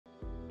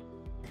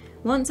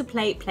Want to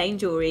plate plain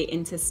jewellery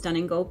into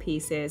stunning gold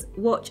pieces?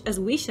 Watch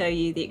as we show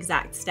you the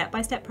exact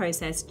step-by-step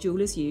process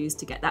jewellers use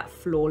to get that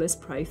flawless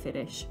pro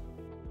finish.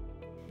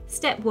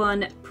 Step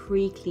 1.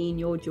 Pre-clean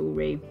your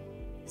jewellery.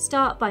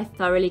 Start by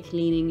thoroughly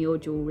cleaning your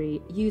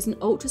jewellery. Use an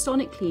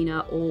ultrasonic cleaner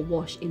or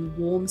wash in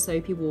warm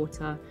soapy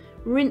water.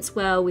 Rinse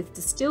well with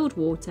distilled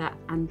water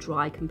and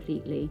dry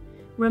completely.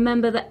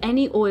 Remember that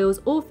any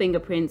oils or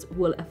fingerprints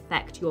will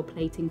affect your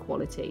plating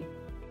quality.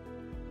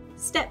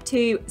 Step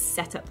 2.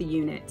 Set up the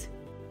unit.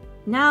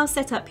 Now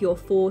set up your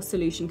 4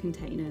 solution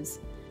containers.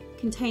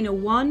 Container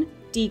 1,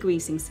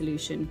 degreasing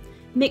solution.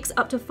 Mix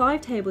up to 5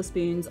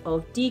 tablespoons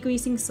of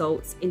degreasing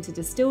salts into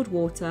distilled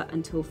water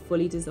until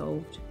fully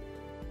dissolved.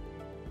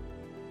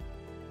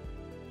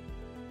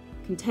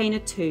 Container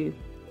 2,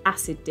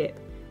 acid dip,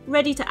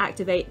 ready to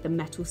activate the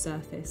metal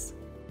surface.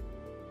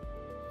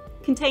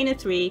 Container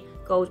 3,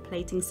 gold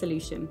plating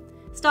solution.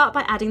 Start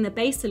by adding the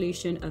base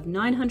solution of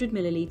 900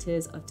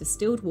 milliliters of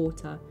distilled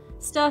water.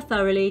 Stir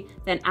thoroughly,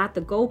 then add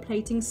the gold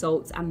plating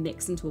salts and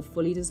mix until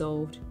fully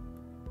dissolved.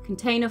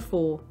 Container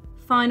 4,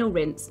 final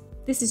rinse.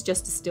 This is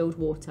just distilled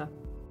water.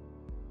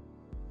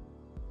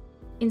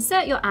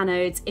 Insert your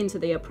anodes into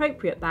the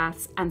appropriate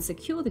baths and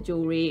secure the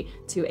jewellery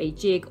to a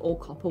jig or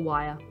copper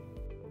wire.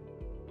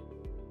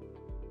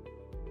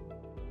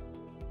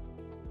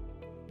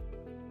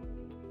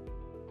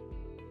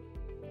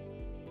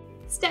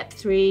 Step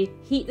 3,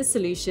 heat the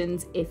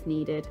solutions if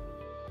needed.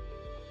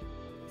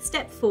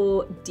 Step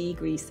 4,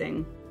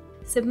 degreasing.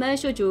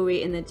 Submerge your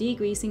jewellery in the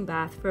degreasing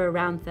bath for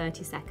around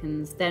 30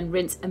 seconds, then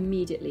rinse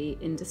immediately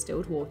in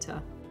distilled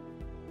water.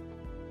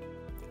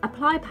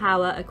 Apply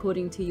power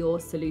according to your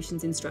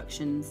solution's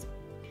instructions.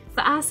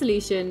 For our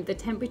solution, the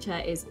temperature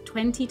is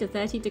 20 to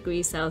 30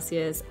 degrees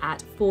Celsius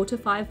at 4 to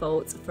 5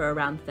 volts for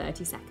around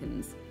 30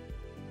 seconds.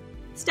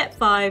 Step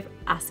 5,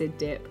 acid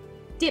dip.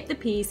 Dip the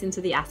piece into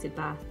the acid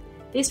bath.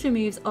 This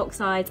removes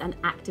oxides and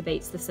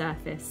activates the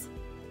surface.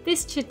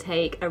 This should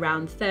take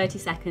around 30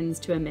 seconds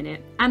to a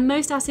minute, and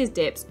most acid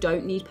dips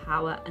don't need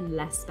power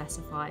unless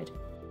specified.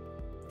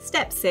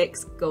 Step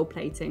 6, gold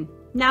plating.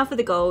 Now for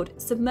the gold,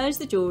 submerge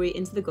the jewellery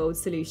into the gold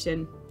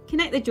solution.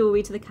 Connect the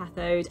jewellery to the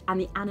cathode and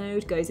the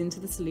anode goes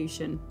into the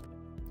solution.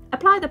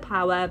 Apply the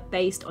power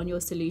based on your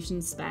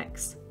solution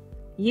specs.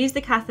 Use the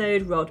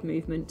cathode rod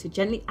movement to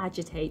gently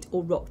agitate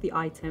or rock the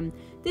item.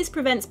 This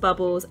prevents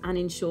bubbles and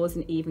ensures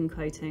an even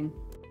coating.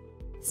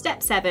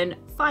 Step 7,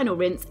 final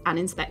rinse and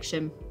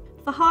inspection.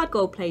 For hard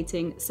gold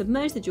plating,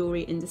 submerge the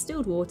jewellery in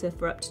distilled water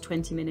for up to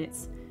 20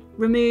 minutes.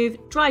 Remove,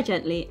 dry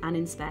gently and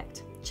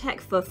inspect. Check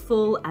for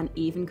full and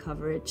even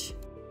coverage.